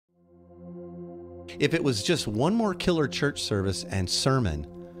If it was just one more killer church service and sermon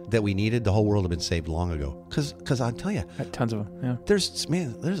that we needed, the whole world would have been saved long ago. Because I'll tell you, tons of them. Yeah.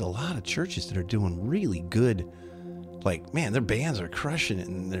 There's a lot of churches that are doing really good. Like, man, their bands are crushing it,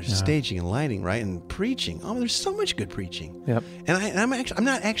 and they're staging and lighting, right, and preaching. Oh, there's so much good preaching. Yep. And I'm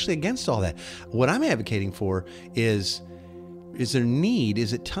not actually against all that. What I'm advocating for is there need?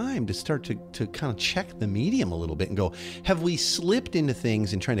 Is it time to start to kind of check the medium a little bit and go, have we slipped into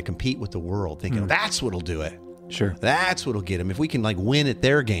things and trying to compete with the world, thinking that's what'll do it? Sure. That's what'll get them. If we can win at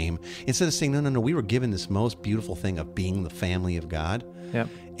their game, instead of saying, no, we were given this most beautiful thing of being the family of God. Yep.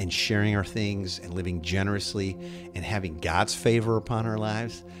 And sharing our things and living generously and having God's favor upon our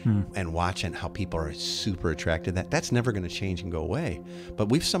lives and watching how people are super attracted to that. That's never going to change and go away. But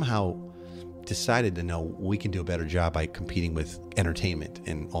we've somehow decided to know we can do a better job by competing with entertainment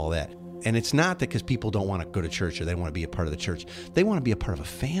and all that. And it's not that because people don't want to go to church or they want to be a part of the church. They want to be a part of a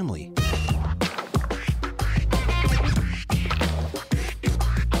family.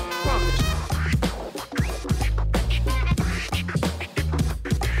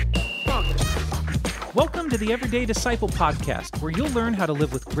 Welcome to the Everyday Disciple Podcast, where you'll learn how to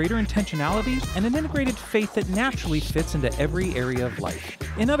live with greater intentionality and an integrated faith that naturally fits into every area of life.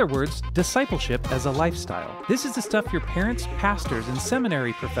 In other words, discipleship as a lifestyle. This is the stuff your parents, pastors, and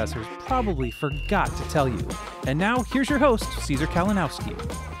seminary professors probably forgot to tell you. And now, here's your host, Caesar Kalinowski.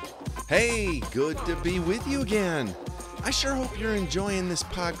 Hey, good to be with you again. I sure hope you're enjoying this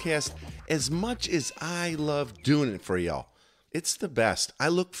podcast as much as I love doing it for y'all. It's the best. I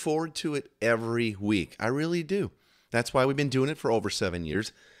look forward to it every week. I really do. That's why we've been doing it for over 7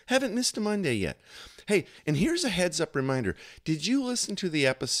 years. Haven't missed a Monday yet. Hey, and here's a heads-up reminder. Did you listen to the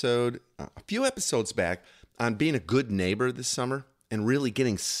episode, a few episodes back, on being a good neighbor this summer and really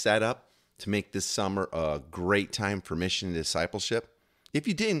getting set up to make this summer a great time for mission and discipleship? If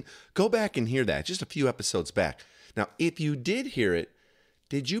you didn't, go back and hear that, just a few episodes back. Now, if you did hear it,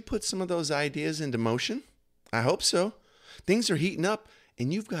 did you put some of those ideas into motion? I hope so. Things are heating up,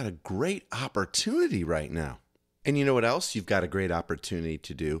 and you've got a great opportunity right now. And you know what else you've got a great opportunity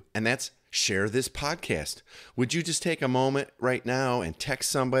to do? And that's share this podcast. Would you just take a moment right now and text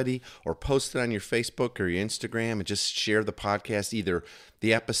somebody or post it on your Facebook or your Instagram and just share the podcast, either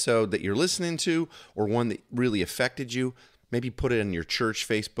the episode that you're listening to or one that really affected you? Maybe put it in your church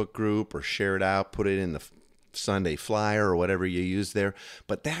Facebook group or share it out, put it in the Sunday flyer or whatever you use there.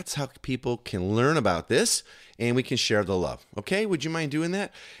 But that's how people can learn about this and we can share the love. Okay, would you mind doing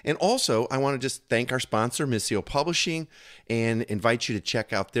that? And also, I want to just thank our sponsor, Misled Publishing, and invite you to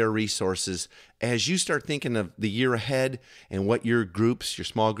check out their resources as you start thinking of the year ahead and what your groups, your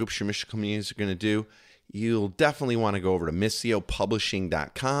small groups, your mission communities are going to do. You'll definitely want to go over to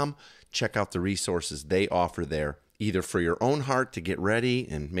misledpublishing.com, check out the resources they offer there, either for your own heart to get ready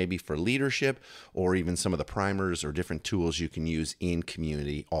and maybe for leadership, or even some of the primers or different tools you can use in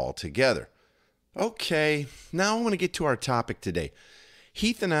community altogether. Okay, now I want to get to our topic today.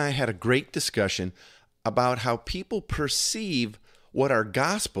 Heath and I had a great discussion about how people perceive what our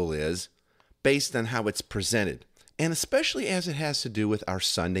gospel is based on how it's presented, and especially as it has to do with our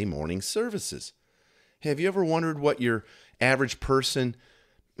Sunday morning services. Have you ever wondered what your average person,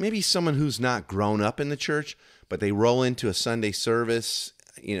 maybe someone who's not grown up in the church, but they roll into a Sunday service,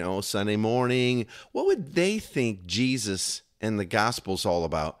 Sunday morning, what would they think Jesus and the gospel's all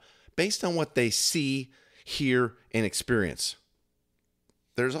about based on what they see, hear, and experience?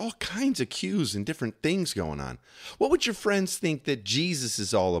 There's all kinds of cues and different things going on. What would your friends think that Jesus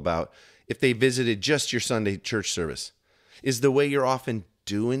is all about if they visited just your Sunday church service? Is the way you're often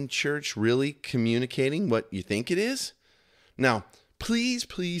doing church really communicating what you think it is? Now, please,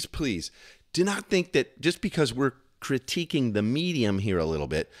 please, please, do not think that just because we're critiquing the medium here a little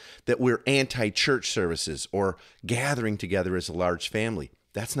bit, that we're anti-church services or gathering together as a large family.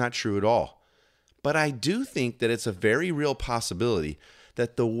 That's not true at all. But I do think that it's a very real possibility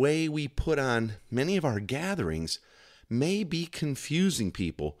that the way we put on many of our gatherings may be confusing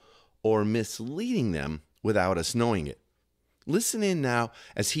people or misleading them without us knowing it. Listen in now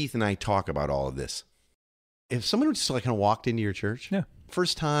as Heath and I talk about all of this. If someone just kind of walked into your church,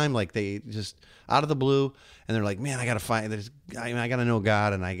 first time, like they just out of the blue, and they're like, "Man, I got to know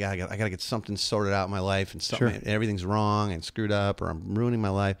God, and I got to get something sorted out in my life, and something, everything's wrong and screwed up, or I'm ruining my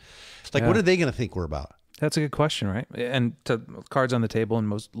life." Like, what are they going to think we're about? That's a good question, right? And to cards on the table, and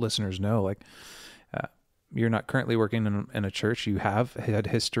most listeners know, you're not currently working in a church. You have had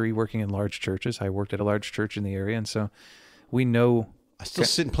history working in large churches. I worked at a large church in the area, and so we know. I still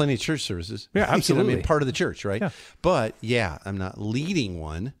sit in plenty of church services. Yeah, absolutely. I mean, part of the church, right? Yeah. But I'm not leading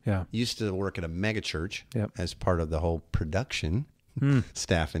one. Yeah. Used to work at a mega church Yep. as part of the whole production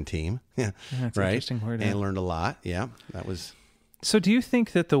staff and team. Yeah, That's an interesting word. And learned a lot. Yeah, that was. So do you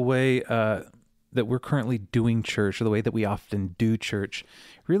think that the way that we're currently doing church, or the way that we often do church,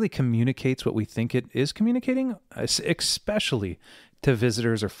 really communicates what we think it is communicating, especially to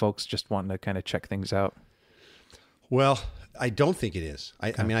visitors or folks just wanting to kind of check things out? Well, I don't think it is.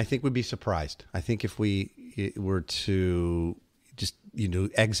 I mean, I think we'd be surprised. I think if we were to just,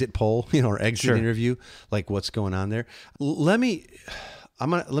 exit poll, or exit interview, like what's going on there. Let me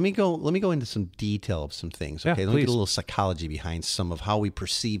go into some detail of some things. Okay. Let me get a little psychology behind some of how we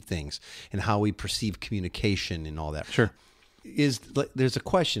perceive things and how we perceive communication and all that. Sure. There's a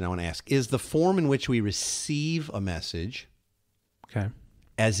question I want to ask. Is the form in which we receive a message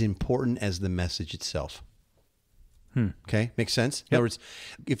as important as the message itself? Okay, makes sense? In other words,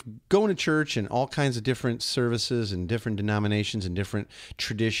 if going to church and all kinds of different services and different denominations and different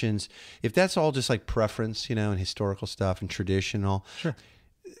traditions, if that's all just like preference, and historical stuff and tradition and all,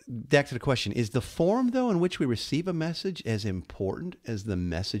 back to the question, is the form, though, in which we receive a message as important as the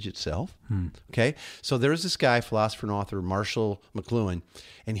message itself? Okay, so there's this guy, philosopher and author, Marshall McLuhan,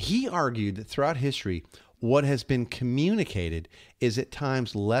 and he argued that throughout history, what has been communicated is at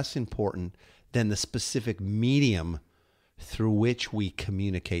times less important than the specific medium through which we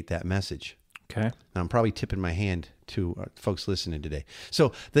communicate that message. Okay. Now, I'm probably tipping my hand to folks listening today.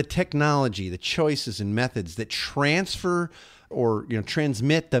 So the technology, the choices and methods that transfer or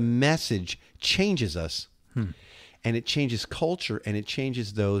transmit the message changes us, and it changes culture, and it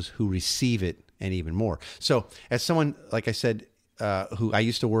changes those who receive it, and even more. So as someone, like I said, who I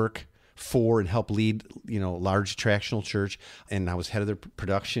used to work for and help lead, large attractional church, and I was head of their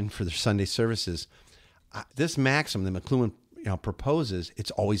production for their Sunday services. This maxim that McLuhan, proposes,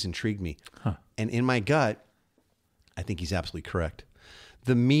 it's always intrigued me. And in my gut, I think he's absolutely correct.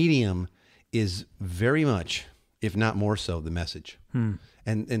 The medium is very much, if not more so, the message.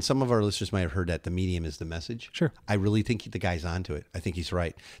 And some of our listeners might have heard that the medium is the message. Sure. I really think the guy's onto it. I think he's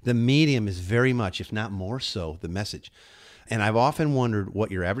right. The medium is very much, if not more so, the message. And I've often wondered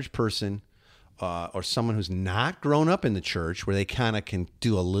what your average person or someone who's not grown up in the church, where they kind of can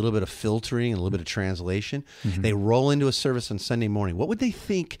do a little bit of filtering and a little bit of translation, they roll into a service on Sunday morning. What would they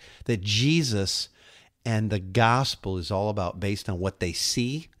think that Jesus and the gospel is all about based on what they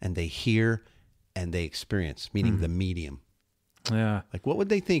see and they hear and they experience, meaning the medium? Yeah. Like, what would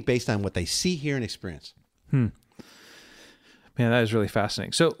they think based on what they see, hear, and experience? Man, that is really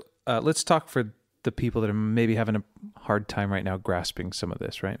fascinating. So let's talk for the people that are maybe having a hard time right now grasping some of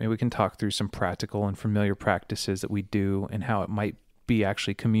this, right? Maybe we can talk through some practical and familiar practices that we do and how it might be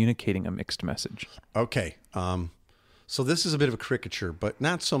actually communicating a mixed message. Okay. So this is a bit of a caricature, but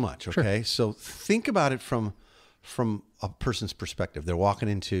not so much, okay? Sure. So think about it from a person's perspective. They're walking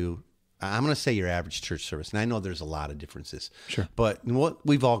into, I'm going to say, your average church service. And I know there's a lot of differences. Sure. But what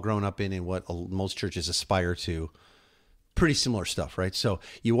we've all grown up in and what most churches aspire to, pretty similar stuff, right? So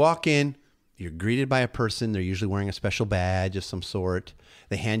you walk in, you're greeted by a person. They're usually wearing a special badge of some sort.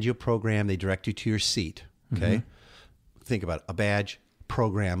 They hand you a program. They direct you to your seat. Okay. Think about it. A badge,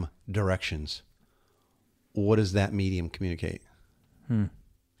 program, directions. What does that medium communicate?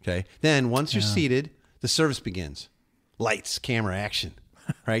 Okay. Then once you're seated, the service begins. Lights, camera, action.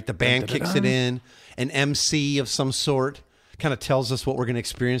 Right. The band kicks it in. An MC of some sort kind of tells us what we're going to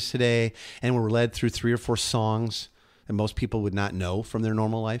experience today. And we're led through 3 or 4 songs that most people would not know from their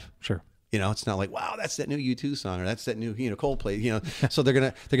normal life. Sure. It's not like, wow, that's that new U2 song, or that's that new, Coldplay, So they're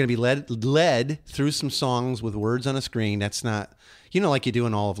gonna be led through some songs with words on a screen. That's not, like you do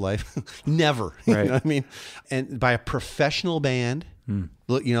in all of life. Never. Right. You know what I mean? And by a professional band,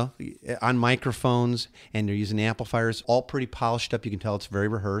 on microphones, and they're using amplifiers, all pretty polished up. You can tell it's very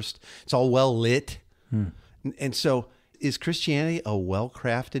rehearsed. It's all well lit. And so is Christianity a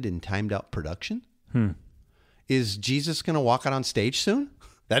well-crafted and timed out production? Is Jesus going to walk out on stage soon?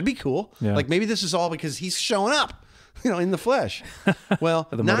 That'd be cool. Yeah. Like, maybe this is all because he's showing up, in the flesh. Well,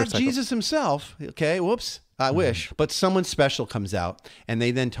 not Jesus himself. Okay, whoops. I wish. But someone special comes out, and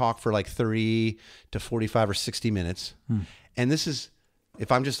they then talk for like 30 to 45 or 60 minutes. And this is,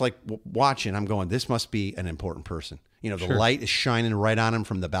 if I'm just like watching, I'm going, this must be an important person. The light is shining right on him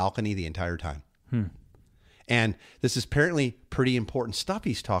from the balcony the entire time. And this is apparently pretty important stuff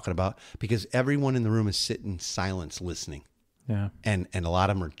he's talking about, because everyone in the room is sitting in silence listening. Yeah. And a lot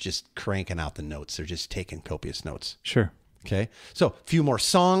of them are just cranking out the notes. They're just taking copious notes. Sure. Okay. So a few more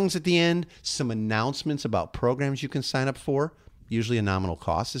songs at the end, some announcements about programs you can sign up for. Usually a nominal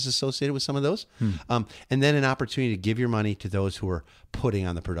cost is associated with some of those. And then an opportunity to give your money to those who are putting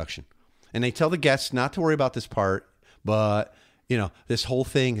on the production. And they tell the guests not to worry about this part, but, this whole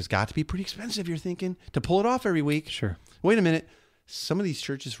thing has got to be pretty expensive, you're thinking, to pull it off every week. Sure. Wait a minute. some of these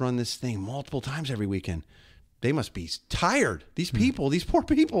churches run this thing multiple times every weekend. They must be tired. These people, these poor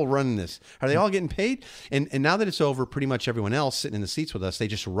people running this. Are they all getting paid? And now that it's over, pretty much everyone else sitting in the seats with us, they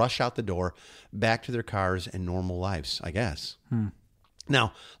just rush out the door, back to their cars and normal lives, I guess.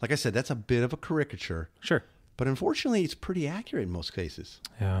 Now, like I said, that's a bit of a caricature. Sure. But unfortunately, it's pretty accurate in most cases.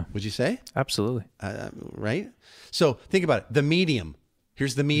 Yeah. Would you say? Absolutely. Right? So think about it. The medium.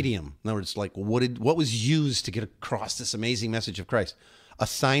 Here's the medium. In other words, like what was used to get across this amazing message of Christ?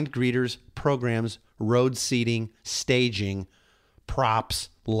 Assigned greeters, programs, road seating, staging, props,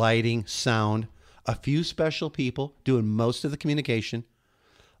 lighting, sound, a few special people doing most of the communication,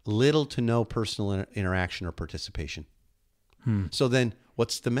 little to no personal interaction or participation. So then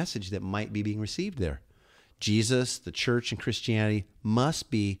what's the message that might be being received there? Jesus, the church, and Christianity must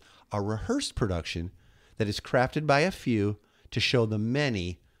be a rehearsed production that is crafted by a few to show the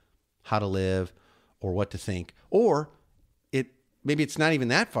many how to live or what to think. Or maybe it's not even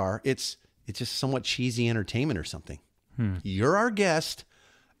that far. It's just somewhat cheesy entertainment or something. You're our guest,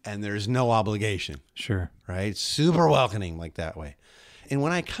 and there's no obligation. Sure. Right? Super welcoming like that way. And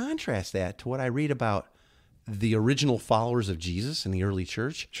when I contrast that to what I read about the original followers of Jesus in the early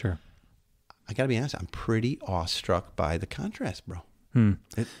church, Sure. I got to be honest, I'm pretty awestruck by the contrast, bro.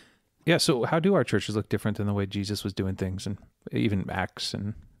 Yeah. So how do our churches look different than the way Jesus was doing things, and even Acts?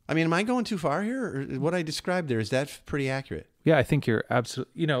 And I mean, am I going too far here? Or what I described there, is that pretty accurate? yeah, I think you're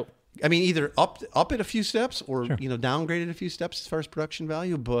absolutely, I mean, either up it a few steps or, downgraded a few steps as far as production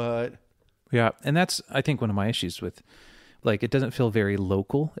value, but... Yeah. And that's, I think, one of my issues with, like, it doesn't feel very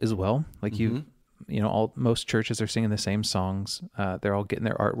local as well. Like most churches are singing the same songs. They're all getting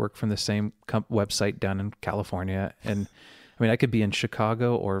their artwork from the same website down in California. And I mean, I could be in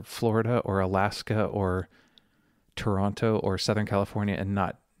Chicago or Florida or Alaska or Toronto or Southern California and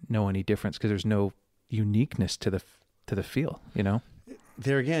not know any difference because there's no uniqueness to the feel,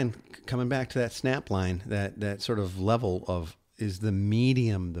 There again, coming back to that snap line, that sort of level of, is the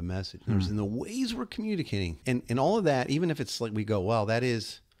medium the message? There's in the ways we're communicating. And all of that, even if it's like we go, well,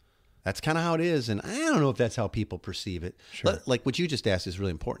 that's kind of how it is. And I don't know if that's how people perceive it. Sure. Like what you just asked is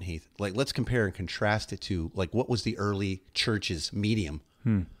really important, Heath. Like, let's compare and contrast it to, like, what was the early church's medium?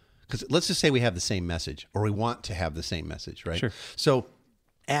 Because let's just say we have the same message, or we want to have the same message, right? Sure. So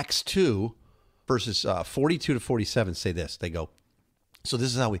Acts 2 verses 42 to 47 say this. They go, so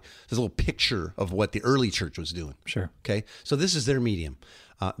this is how there's a little picture of what the early church was doing. Sure. Okay. So this is their medium.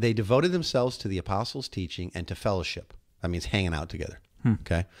 They devoted themselves to the apostles' teaching and to fellowship. That means hanging out together.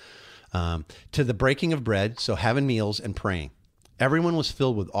 Okay. To the breaking of bread, so having meals and praying. Everyone was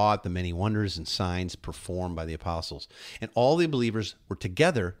filled with awe at the many wonders and signs performed by the apostles. And all the believers were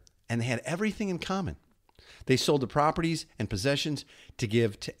together, and they had everything in common. They sold the properties and possessions to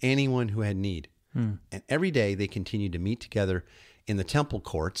give to anyone who had need. And every day they continued to meet together in the temple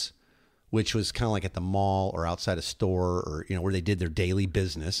courts, which was kind of like at the mall or outside a store, or where they did their daily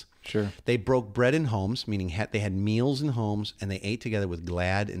business. Sure. They broke bread in homes, meaning they had meals in homes, and they ate together with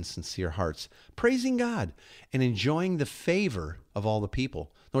glad and sincere hearts, praising God and enjoying the favor of all the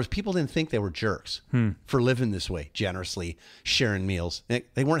people. In other words, people didn't think they were jerks for living this way, generously sharing meals.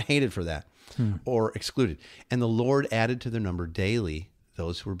 They weren't hated for that or excluded. And the Lord added to their number daily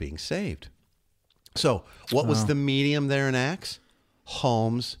those who were being saved. So what was the medium there in Acts?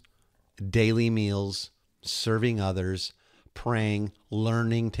 Homes, daily meals, serving others, praying,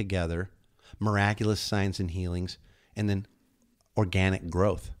 learning together, miraculous signs and healings, and then organic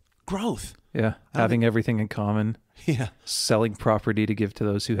growth. Yeah. Having everything in common. Yeah. Selling property to give to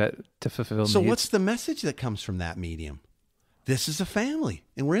those who had to fulfill So needs. what's the message that comes from that medium? This is a family,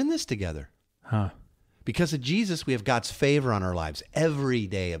 and we're in this together. Because of Jesus, we have God's favor on our lives every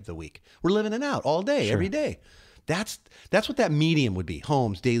day of the week. We're living it out all day, every day. That's what that medium would be.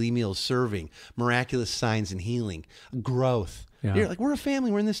 Homes, daily meals, serving, miraculous signs and healing, growth. Yeah. You're like, we're a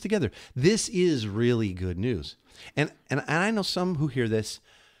family. We're in this together. This is really good news. And I know some who hear this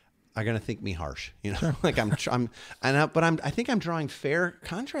are going to think me harsh, like I think I'm drawing fair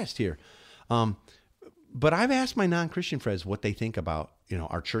contrast here. But I've asked my non-Christian friends what they think about,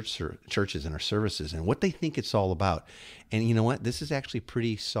 our churches and our services and what they think it's all about. And you know what? This is actually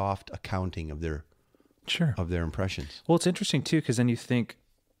pretty soft accounting of their impressions. Well, it's interesting too, because then you think,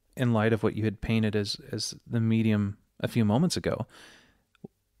 in light of what you had painted as the medium a few moments ago,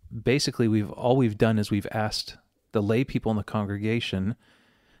 basically all we've done is we've asked the lay people in the congregation.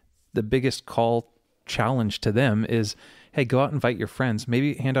 The biggest call challenge to them is, hey, go out and invite your friends,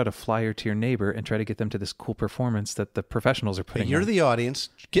 maybe hand out a flyer to your neighbor and try to get them to this cool performance that the professionals are putting You're on. the audience.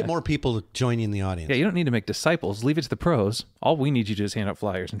 Get more people to join you in the audience. Yeah, you don't need to make disciples. Leave it to the pros. All we need you to do is hand out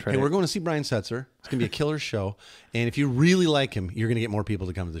flyers and try Hey, to... we're going to see Brian Setzer. It's going to be a killer show. And if you really like him, you're going to get more people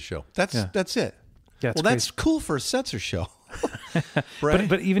to come to the show. That's it. Yeah, it's That's cool for a Setzer show. Right?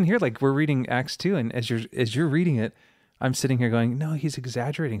 But even here, like we're reading Acts 2, and as you're reading it, I'm sitting here going, no, he's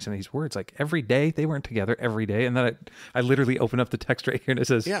exaggerating some of these words. Like every day, they weren't together every day. And then I literally open up the text right here and it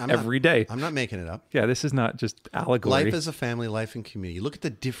says every day. I'm not making it up. Yeah, this is not just allegory. Life as a family, life in community. Look at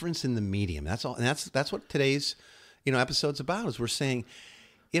the difference in the medium. That's all. And that's what today's episode's about, is we're saying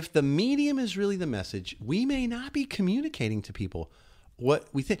if the medium is really the message, we may not be communicating to people what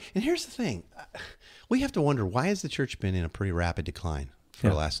we think. And here's the thing. We have to wonder, why has the church been in a pretty rapid decline for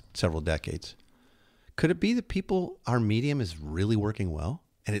the last several decades? Could it be that our medium is really working well,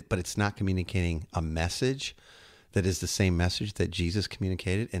 but it's not communicating a message that is the same message that Jesus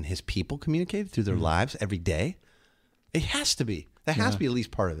communicated and his people communicated through their lives every day? It has to be. That has to be at least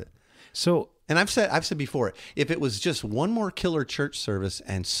part of it. So, and I've said before, if it was just one more killer church service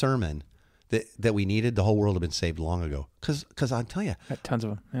and sermon that we needed, the whole world would have been saved long ago. Because I'll tell you, tons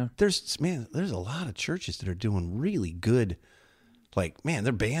of them. Yeah. There's a lot of churches that are doing really good. Like, man,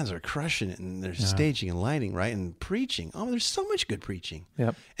 their bands are crushing it, and they're staging and lighting, right, and preaching. Oh, there's so much good preaching.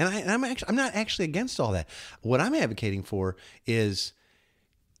 Yep. And I'm not actually against all that. What I'm advocating for is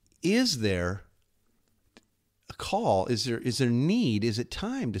there a call? Is there need? Is it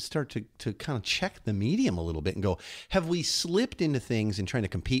time to start to kind of check the medium a little bit and go, have we slipped into things and trying to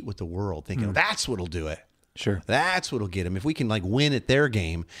compete with the world, thinking that's what'll do it? Sure. That's what'll get them. If we can like win at their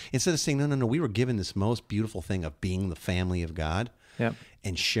game, instead of saying, no, we were given this most beautiful thing of being the family of God. Yep.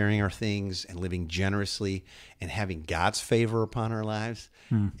 And sharing our things and living generously and having God's favor upon our lives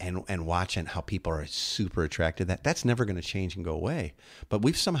and watching how people are super attracted to that. That's never going to change and go away. But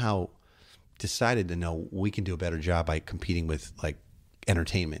we've somehow decided to know we can do a better job by competing with like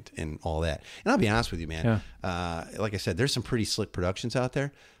entertainment and all that. And I'll be honest with you, man. Yeah. Like I said, there's some pretty slick productions out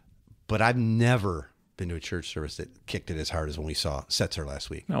there, but I've never been to a church service that kicked it as hard as when we saw Setzer last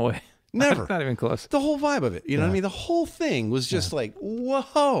week. No way. Never. Not even close. The whole vibe of it. You know what I mean? The whole thing was just like,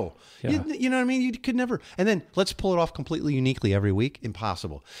 whoa. Yeah. You know what I mean? You could never. And then let's pull it off completely uniquely every week.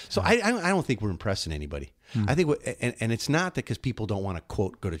 Impossible. So I don't think we're impressing anybody. I think, and it's not that because people don't want to,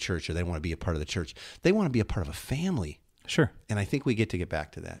 quote, go to church or they want to be a part of the church. They want to be a part of a family. Sure. And I think we get to get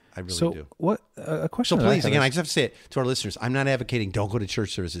back to that. I really do. What a question. So please, again, I just have to say it to our listeners. I'm not advocating don't go to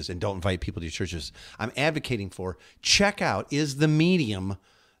church services and don't invite people to your churches. I'm advocating for check out, is the medium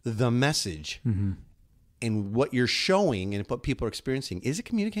the message and what you're showing and what people are experiencing, is it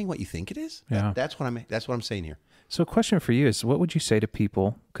communicating what you think it is? Yeah. That's what I'm saying here. So a question for you is, what would you say to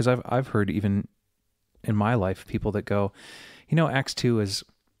people? Because I've heard even in my life, people that go, Acts 2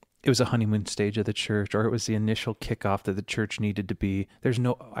 it was a honeymoon stage of the church, or it was the initial kickoff that the church needed to be. I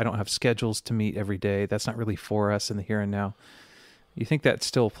don't have schedules to meet every day. That's not really for us in the here and now. You think that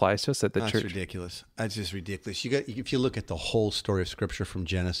still applies to us at the church? That's ridiculous. That's just ridiculous. If you look at the whole story of Scripture from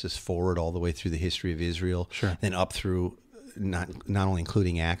Genesis forward all the way through the history of Israel, then up through not only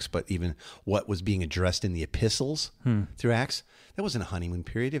including Acts, but even what was being addressed in the epistles through Acts, that wasn't a honeymoon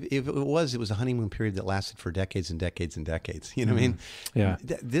period. If it was a honeymoon period that lasted for decades and decades and decades. You know what I mean? Yeah.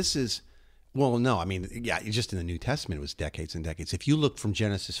 This is. Well, no, I mean, just in the New Testament, it was decades and decades. If you look from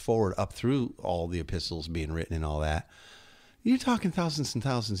Genesis forward up through all the epistles being written and all that, you're talking thousands and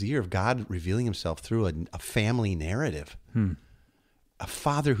thousands a year of God revealing himself through a family narrative. A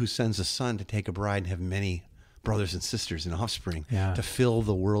father who sends a son to take a bride and have many brothers and sisters and offspring to fill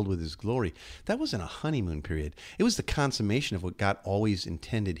the world with his glory. That wasn't a honeymoon period. It was the consummation of what God always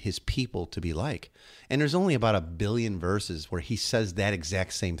intended his people to be like. And there's only about 1 billion verses where he says that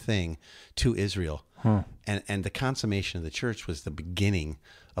exact same thing to Israel. And the consummation of the church was the beginning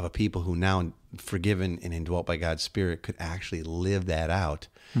of a people who now, forgiven and indwelt by God's Spirit, could actually live that out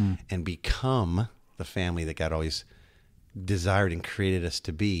and become the family that God always desired and created us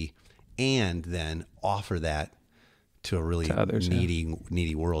to be, and then offer that to a really others,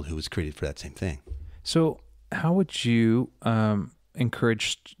 needy world who was created for that same thing. So how would you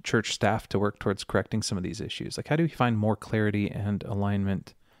encourage church staff to work towards correcting some of these issues? Like, how do we find more clarity and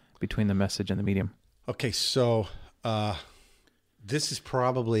alignment between the message and the medium? Okay, so this is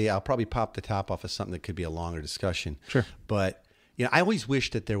I'll probably pop the top off of something that could be a longer discussion. Sure. But, I always wish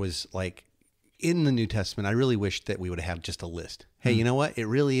that there was in the New Testament, I really wish that we would have just a list. Hey, you know what? It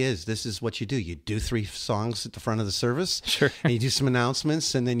really is. This is what you do. You do 3 songs at the front of the service. Sure. And you do some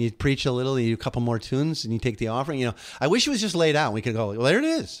announcements, and then you preach a little, and you do a couple more tunes, and you take the offering. You know, I wish it was just laid out. We could go, well, there it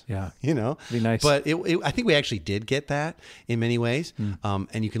is. Yeah. You know? Be nice. But I think we actually did get that in many ways.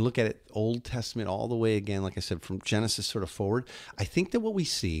 And you can look at it Old Testament all the way again, like I said, from Genesis sort of forward. I think that what we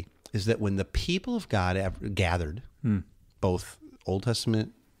see is that when the people of God have gathered, both Old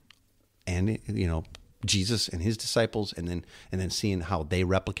Testament and, you know, Jesus and his disciples, and then seeing how they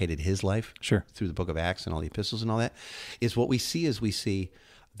replicated his life through the book of Acts and all the epistles and all that, is what we see is we see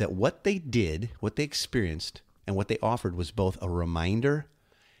that what they did, what they experienced, and what they offered was both a reminder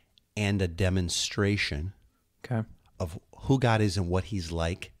and a demonstration of who God is and what he's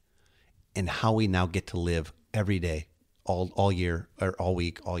like, and how we now get to live every day, all year, or all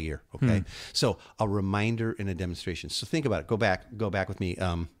week, all year. Okay. So a reminder and a demonstration. So think about it. Go back with me.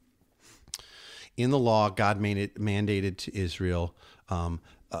 In the law, God mandated to Israel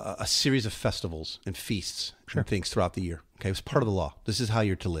a series of festivals and feasts and things throughout the year. Okay, it was part of the law. This is how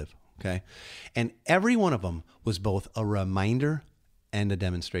you're to live. Okay, and every one of them was both a reminder and a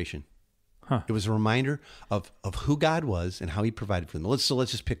demonstration. It was a reminder of who God was and how he provided for them. So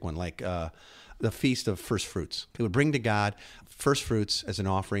let's just pick one, like the Feast of First Fruits. They would bring to God first fruits as an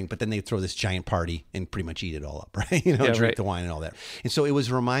offering, but then they'd throw this giant party and pretty much eat it all up, right? You know, drink the wine and all that. And so it was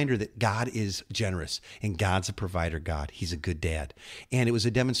a reminder that God is generous and God's a provider God. He's a good dad. And it was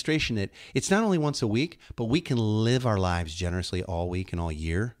a demonstration that it's not only once a week, but we can live our lives generously all week and all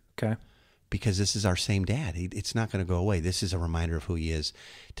year. Okay. Because this is our same dad. It's not going to go away. This is a reminder of who he is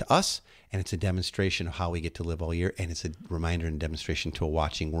to us, and it's a demonstration of how we get to live all year, and it's a reminder and demonstration to a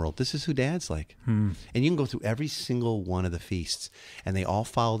watching world. This is who dad's like. And you can go through every single one of the feasts, and they all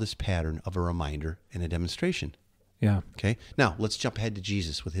follow this pattern of a reminder and a demonstration. Yeah. Okay? Now, let's jump ahead to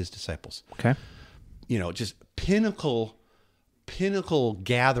Jesus with his disciples. Okay. You know, just pinnacle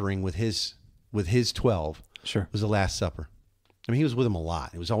gathering with his 12 was the Last Supper. I mean, he was with them a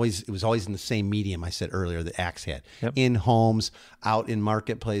lot. It was always in the same medium I said earlier that Acts had. In homes, out in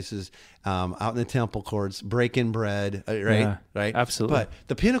marketplaces, out in the temple courts, breaking bread, right? Yeah, right? absolutely. But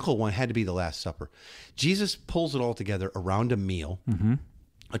the pinnacle one had to be the Last Supper. Jesus pulls it all together around a meal,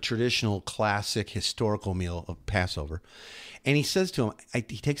 a traditional, classic, historical meal of Passover. And he says to him,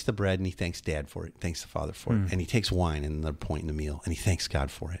 he takes the bread and he thanks Dad for it, thanks the Father for it. And he takes wine in another point in the meal and he thanks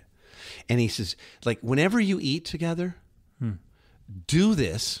God for it. And he says, like, whenever you eat together, do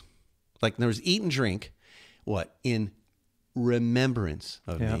this, like there's eat and drink, in remembrance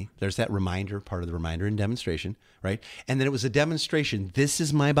of me. There's that reminder, part of the reminder and demonstration, right? And then it was a demonstration. This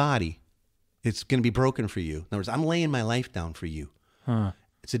is my body. It's going to be broken for you. In other words, I'm laying my life down for you.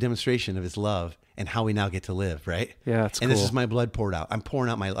 It's a demonstration of his love and how we now get to live, right? Yeah, it's cool. And this is my blood poured out. I'm pouring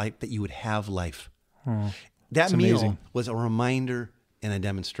out my life that you would have life. That meal amazing. was a reminder and a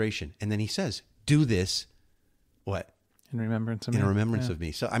demonstration. And then he says, do this, In remembrance of me. In remembrance of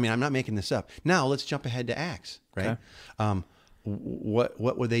me. So, I mean, I'm not making this up. Now, let's jump ahead to Acts, right? Okay. What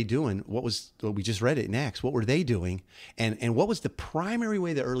were they doing? We just read it in Acts. What were they doing? And what was the primary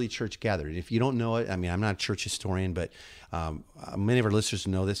way the early church gathered? If you don't know it, I mean, I'm not a church historian, but many of our listeners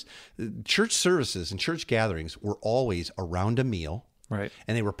know this. Church services and church gatherings were always around a meal. Right.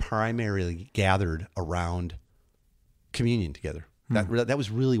 And they were primarily gathered around communion together. That was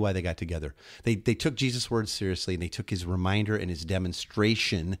really why they got together. They took Jesus' words seriously, and they took his reminder and his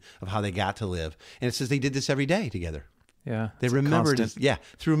demonstration of how they got to live. And it says they did this every day together. Yeah. They remembered it,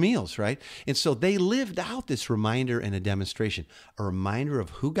 through meals, right? And so they lived out this reminder and a demonstration, a reminder of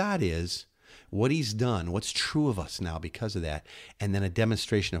who God is, what he's done, what's true of us now because of that, and then a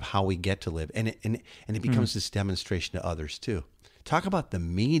demonstration of how we get to live. And it becomes this demonstration to others too. Talk about the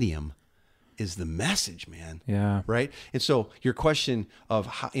medium is the message, man. Yeah. Right. And so your question of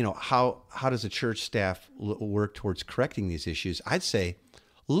how does a church staff work towards correcting these issues? I'd say,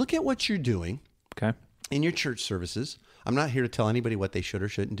 look at what you're doing. Okay. In your church services. I'm not here to tell anybody what they should or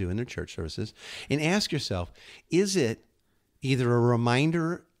shouldn't do in their church services. And ask yourself, is it either a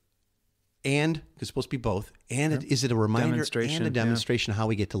reminder and it's supposed to be both, and is it a reminder and a demonstration of how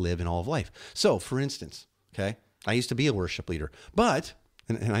we get to live in all of life? So, for instance, okay, I used to be a worship leader, but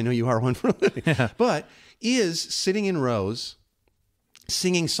and I know you are one for a living, but is sitting in rows,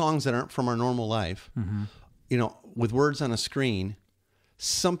 singing songs that aren't from our normal life, with words on a screen,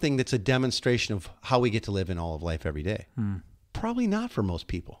 something that's a demonstration of how we get to live in all of life every day? Probably not for most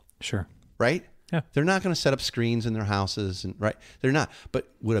people. Sure. Right? Yeah. They're not going to set up screens in their houses, and right? They're not. But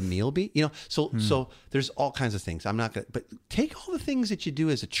would a meal be? So there's all kinds of things. I'm not going to, but take all the things that you do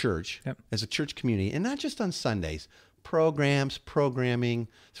as a church, as a church community, and not just on Sundays, programming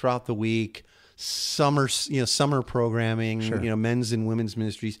throughout the week, summer programming, Sure. men's and women's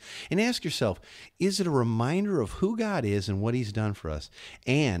ministries, and ask yourself, is it a reminder of who God is and what he's done for us?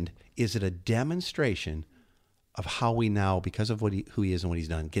 And is it a demonstration of how we now, because of who he is and what he's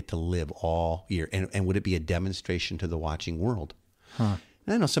done, get to live all year? And would it be a demonstration to the watching world? Huh.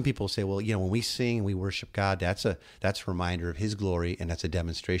 And I know some people say, well, when we sing and we worship God, that's a reminder of his glory, and that's a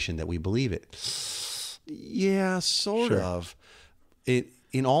demonstration that we believe it. Yeah, sort of.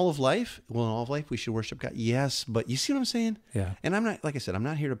 In all of life, we should worship God. Yes, but you see what I'm saying? Yeah. And I'm not, like I said, I'm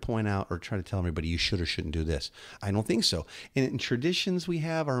not here to point out or try to tell everybody you should or shouldn't do this. I don't think so. And traditions we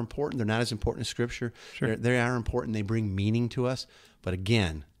have are important. They're not as important as Scripture. Sure. They are important. They bring meaning to us. But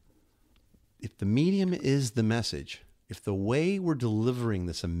again, if the medium is the message, if the way we're delivering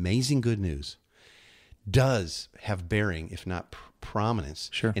this amazing good news does have bearing, if not prominence,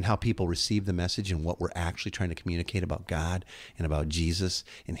 Sure. in how people receive the message and what we're actually trying to communicate about God and about Jesus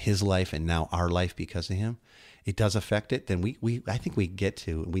and his life and now our life because of him, it does affect it, then I think we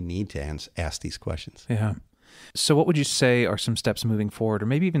need to ask these questions. Yeah. So what would you say are some steps moving forward, or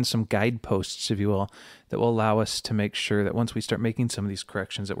maybe even some guideposts, if you will, that will allow us to make sure that once we start making some of these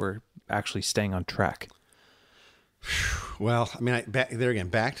corrections that we're actually staying on track? Well, I mean,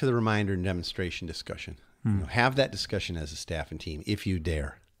 back to the reminder and demonstration discussion. Have that discussion as a staff and team, if you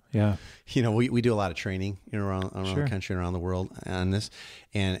dare. Yeah. We do a lot of training around Sure. the country and around the world on this,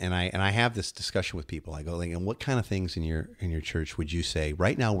 and I have this discussion with people. I go, and what kind of things in your church would you say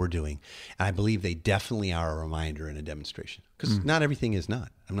right now we're doing? And I believe they definitely are a reminder and a demonstration, because not everything is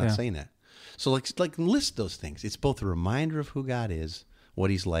not. I'm not saying that. So like list those things. It's both a reminder of who God is, what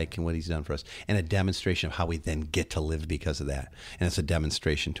he's like, and what he's done for us, and a demonstration of how we then get to live because of that. And it's a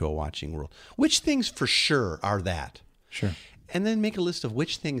demonstration to a watching world. Which things for sure are that? Sure. And then make a list of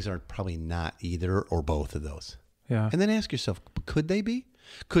which things are probably not either or both of those. Yeah. And then ask yourself, could they be?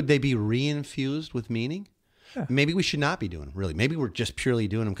 Could they be reinfused with meaning? Yeah. Maybe we should not be doing them, really. Maybe we're just purely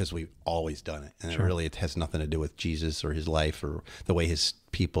doing them because we've always done it. And it has nothing to do with Jesus or his life or the way his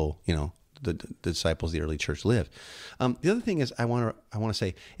people, the disciples, the early church lived. The other thing is I want to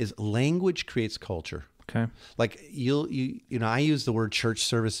say is language creates culture. Okay. Like I use the word church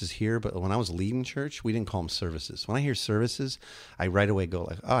services here, but when I was leading church, we didn't call them services. When I hear services, I right away go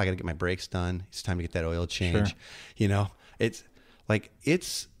like, oh, I got to get my brakes done. It's time to get that oil change. Sure. It's like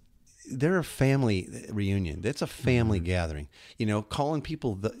they're a family reunion. It's a family gathering. Calling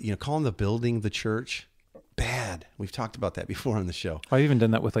people calling the building the church. Bad. We've talked about that before on the show. I've even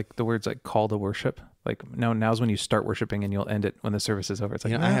done that with like the words like call to worship. Like now's when you start worshiping and you'll end it when the service is over. It's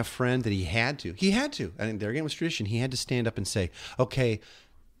like, I have a friend that he had to. I mean, there again was tradition. He had to stand up and say, okay,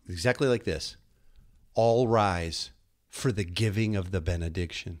 exactly like this. All rise for the giving of the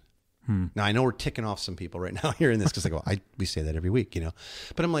benediction. Now, I know we're ticking off some people right now hearing this because we say that every week,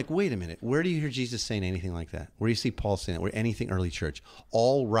 But I'm like, wait a minute. Where do you hear Jesus saying anything like that? Where do you see Paul saying it? Where anything early church?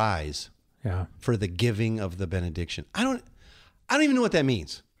 All rise. Yeah. For the giving of the benediction. I don't even know what that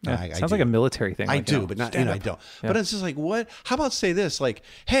means. Yeah. Sounds like a military thing. I do, but not, I don't. Yeah. But it's just like, what? How about say this? Like,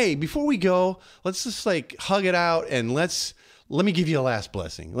 hey, before we go, let's just like hug it out and let me give you a last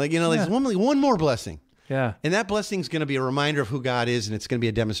blessing. Like, there's one more blessing. Yeah. And that blessing is going to be a reminder of who God is, and it's going to be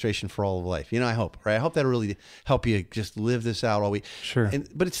a demonstration for all of life. I hope, right? I hope that'll really help you just live this out all week. Sure.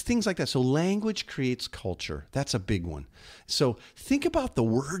 But it's things like that. So language creates culture. That's a big one. So think about the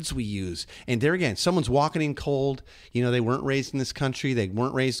words we use. And there again, someone's walking in cold. They weren't raised in this country. They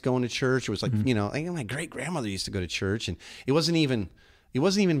weren't raised going to church. It was like, my great-grandmother used to go to church, and it wasn't even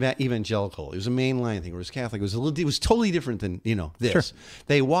evangelical. It was a mainline thing. It was Catholic. It was totally different than, this. Sure.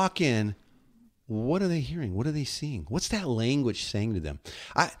 They walk in. What are they hearing? What are they seeing? What's that language saying to them?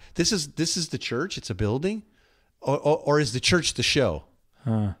 This is the church. It's a building, or is the church the show,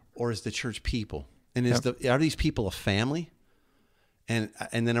 or is the church people? And are these people a family? And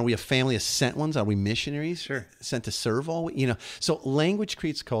then are we a family of sent ones? Are we missionaries? Sure. Sent to serve all? So language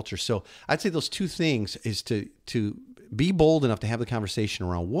creates culture. So I'd say those two things is to be bold enough to have the conversation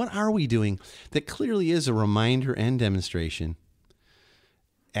around what are we doing that clearly is a reminder and demonstration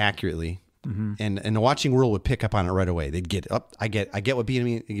accurately. Mm-hmm. And the watching world would pick up on it right away. They'd get up. I get what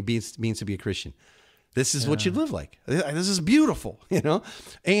means to be a Christian. This is what you live like. This is beautiful,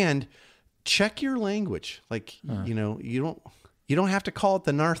 And check your language. Like you don't have to call it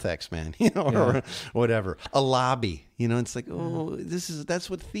the narthex, man, or whatever. A lobby, It's like that's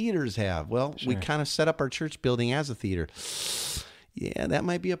what theaters have. Well, we kind of set up our church building as a theater. Yeah, that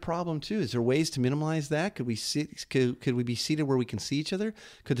might be a problem too. Is there ways to minimize that? Could we be seated where we can see each other?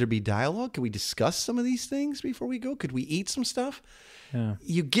 Could there be dialogue? Could we discuss some of these things before we go? Could we eat some stuff? Yeah.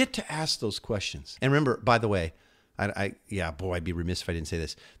 You get to ask those questions. And remember, by the way, I'd be remiss if I didn't say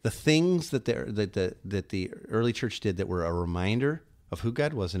this. The things that the early church did that were a reminder of who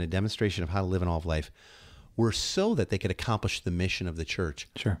God was and a demonstration of how to live in all of life were so that they could accomplish the mission of the church,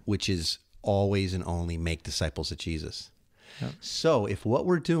 Sure. which is always and only make disciples of Jesus. Yep. So if what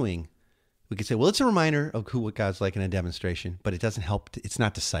we're doing, we could say, well, it's a reminder of what God's like in a demonstration, but it doesn't help. It's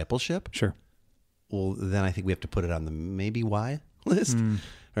not discipleship. Sure. Well, then I think we have to put it on the maybe why list,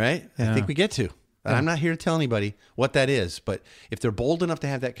 right? Yeah. I think we get to. I'm not here to tell anybody what that is, but if they're bold enough to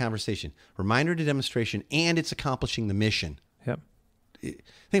have that conversation, reminder to demonstration, and it's accomplishing the mission. Yep. Think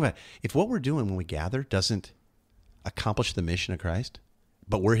about it. If what we're doing when we gather doesn't accomplish the mission of Christ,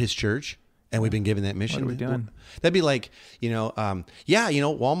 but we're his church and we've been given that mission, What are we doing? That'd be like,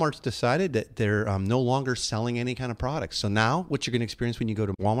 Walmart's decided that they're no longer selling any kind of products. So now what you're going to experience when you go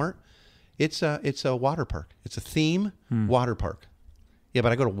to Walmart, it's a water park. It's a theme water park. Yeah,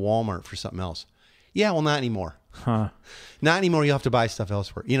 but I go to Walmart for something else. Yeah, well, not anymore. Huh. Not anymore. You have to buy stuff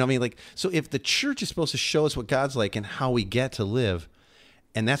elsewhere. You know what I mean? Like, so if the church is supposed to show us what God's like and how we get to live,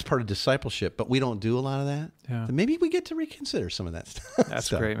 and that's part of discipleship, but we don't do a lot of that, then maybe we get to reconsider some of that stuff. That's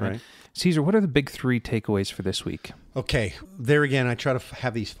great, man. Right? Caesar, what are the big 3 takeaways for this week? Okay, there again, I try to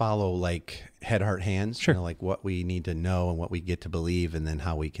have these follow like head, heart, hands. Sure. Like what we need to know and what we get to believe, and then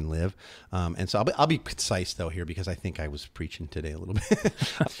how we can live. And so I'll be concise though here because I think I was preaching today a little bit.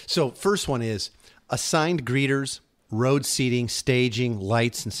 So first one is assigned greeters, road seating, staging,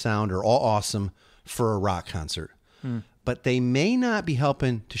 lights, and sound are all awesome for a rock concert. But they may not be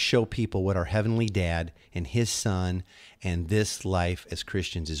helping to show people what our heavenly dad and his son and this life as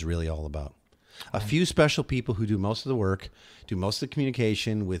Christians is really all about. A few special people who do most of the work, do most of the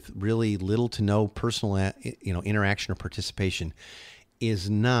communication with really little to no personal, interaction or participation is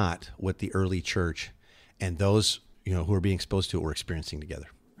not what the early church and those, who are being exposed to it were experiencing together.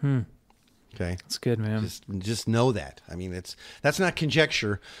 Okay. That's good, man. Just know that. I mean, that's not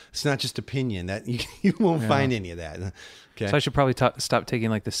conjecture. It's not just opinion. That you won't find any of that. Okay. So I should probably stop taking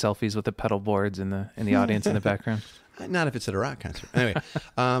like the selfies with the pedal boards in the audience in the background. Not if it's at a rock concert. Anyway,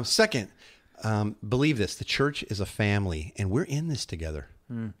 second, believe this: the church is a family, and we're in this together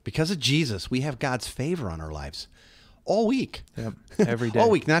because of Jesus. We have God's favor on our lives all week. Yep. Every day. All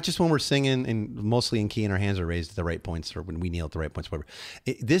week, not just when we're singing and mostly in key and our hands are raised at the right points or when we kneel at the right points, whatever.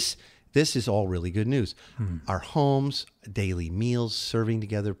 This is all really good news. Our homes, daily meals, serving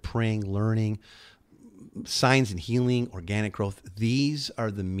together, praying, learning, signs and healing, organic growth. These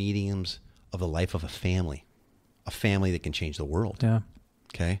are the mediums of the life of a family that can change the world. Yeah.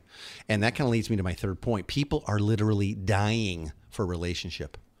 Okay. And that kind of leads me to my third point. People are literally dying for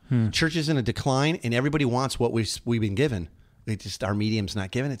relationship. Church is in a decline and everybody wants what we've been given. Our medium's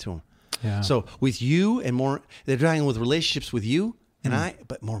not giving it to them. Yeah. So with you and more, they're dying with relationships with you and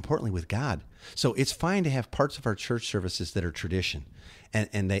but more importantly with God. So it's fine to have parts of our church services that are tradition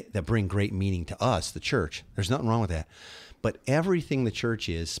and that bring great meaning to us, the church. There's nothing wrong with that. But everything the church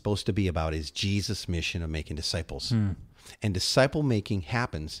is supposed to be about is Jesus' mission of making disciples. And disciple making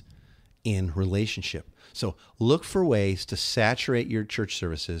happens in relationship. So look for ways to saturate your church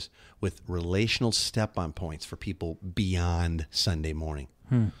services with relational step-on points for people beyond Sunday morning.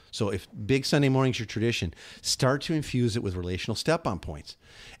 So if big Sunday morning's your tradition, start to infuse it with relational step-on points.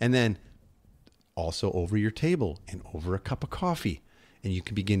 And then also over your table and over a cup of coffee. And you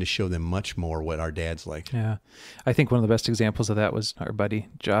can begin to show them much more what our dad's like. Yeah. I think one of the best examples of that was our buddy,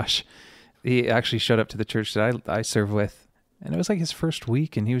 Josh. He actually showed up to the church that I serve with. And it was like his first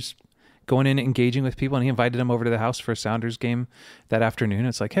week. And he was going in, engaging with people. And he invited them over to the house for a Sounders game that afternoon.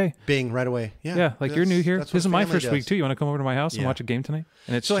 It's like, hey. Bing, right away. Yeah, like you're new here. This is my first week too. You want to come over to my house and watch a game tonight?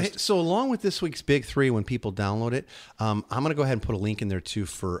 And it's so along with this week's Big 3, when people download it, I'm going to go ahead and put a link in there too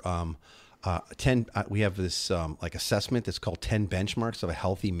for 10. We have this like assessment that's called 10 benchmarks of a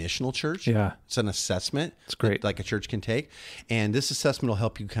healthy missional church. Yeah, it's an assessment. It's great, like a church can take, and this assessment will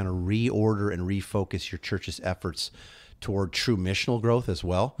help you kind of reorder and refocus your church's efforts toward true missional growth as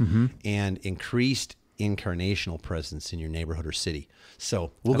well, and increased incarnational presence in your neighborhood or city.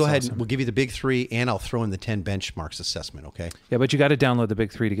 So we'll go ahead and we'll give you the Big 3, and I'll throw in the 10 benchmarks assessment, okay? Yeah, but you got to download the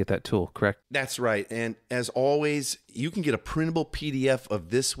Big 3 to get that tool, correct? That's right. And as always, you can get a printable PDF of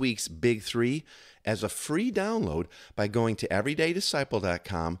this week's Big 3 as a free download by going to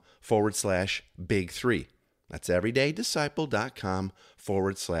everydaydisciple.com/Big 3. That's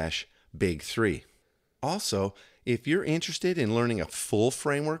everydaydisciple.com/Big 3. Also, if you're interested in learning a full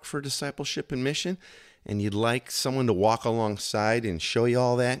framework for discipleship and mission, and you'd like someone to walk alongside and show you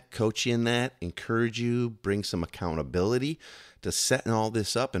all that, coach you in that, encourage you, bring some accountability to setting all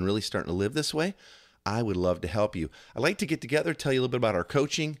this up and really starting to live this way, I would love to help you. I'd like to get together, tell you a little bit about our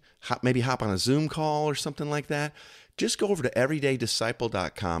coaching, maybe hop on a Zoom call or something like that. Just go over to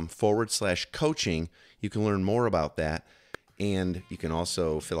everydaydisciple.com/coaching. You can learn more about that. And you can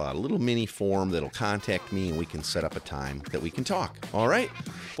also fill out a little mini form that'll contact me, and we can set up a time that we can talk. All right?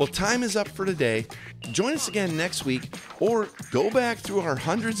 Well, time is up for today. Join us again next week, or go back through our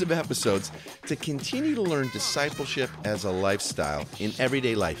hundreds of episodes to continue to learn discipleship as a lifestyle in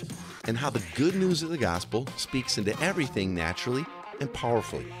everyday life, and how the good news of the gospel speaks into everything naturally and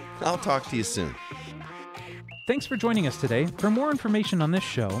powerfully. I'll talk to you soon. Thanks for joining us today. For more information on this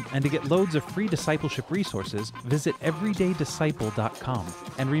show and to get loads of free discipleship resources, visit everydaydisciple.com.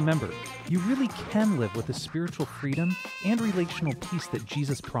 And remember, you really can live with the spiritual freedom and relational peace that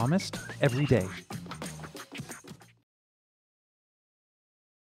Jesus promised every day.